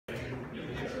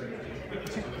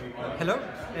Hello,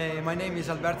 my name is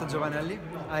Alberto Giovanelli.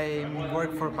 I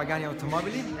work for Pagani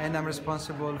Automobili and I'm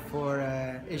responsible for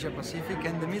Asia Pacific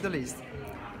and the Middle East.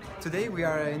 Today we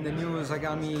are in the new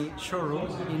Zagami showroom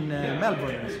in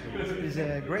Melbourne. It's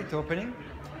a great opening,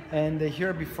 and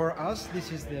here before us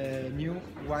this is the new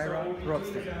Huayra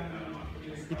Roadster.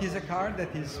 It is a car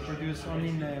that is produced only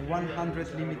in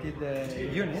 100 limited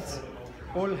units,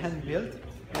 all hand-built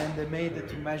and made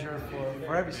to measure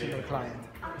for every single client.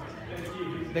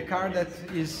 The car that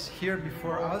is here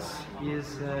before us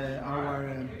is the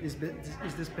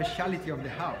speciality of the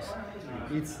house.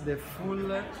 It's the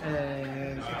full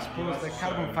exposed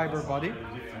carbon fiber body,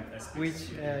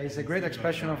 which is a great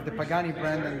expression of the Pagani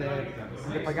brand and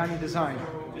the Pagani design.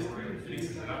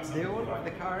 The whole of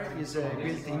the car is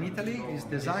built in Italy, is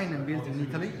designed and built in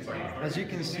Italy. As you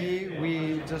can see,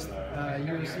 we just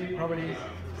use probably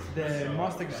the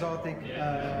most exotic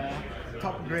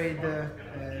top grade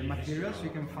materials you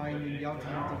can find in the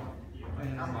automotive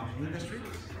industry.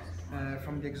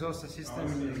 From the exhaust system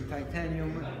in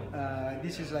titanium,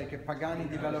 this is like a Pagani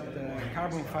developed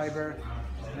carbon fiber,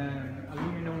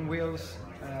 aluminum wheels,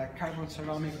 carbon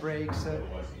ceramic brakes.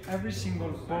 Every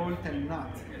single bolt and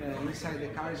nut inside the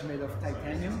car is made of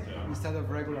titanium instead of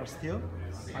regular steel.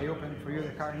 I open for you the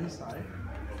car inside.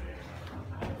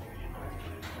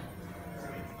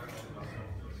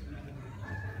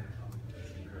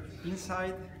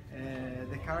 Inside,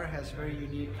 the car has very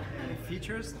unique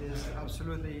features. There's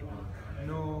absolutely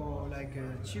no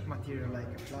cheap material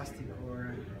like plastic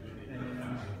or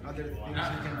other things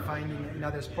you can find in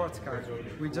other sports cars.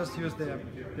 We just use the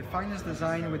finest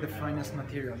design with the finest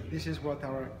material. This is what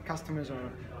our customers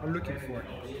are looking for.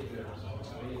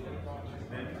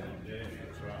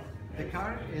 The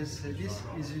car is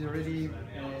already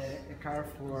a car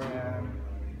for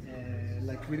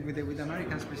with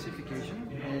American specification.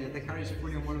 The car is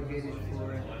fully homologated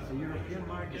for the European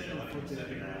market and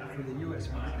for the US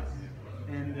market.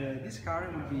 And this car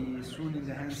will be soon in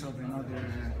the hands of another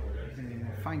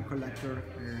fine collector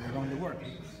around the world.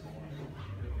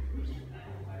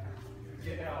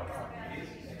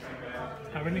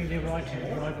 Are any of the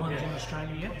arrived ones in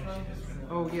Australia yet?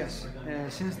 Oh yes,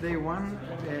 since day one,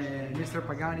 Mr.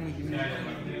 Pagani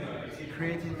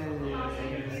created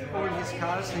all his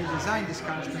cars. He designed these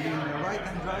cars to be in the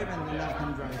right-hand drive and the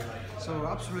left-hand drive. So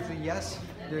absolutely yes,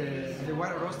 the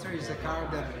Huayra Roadster is a car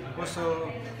that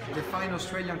also the fine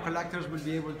Australian collectors will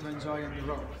be able to enjoy on the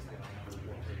road.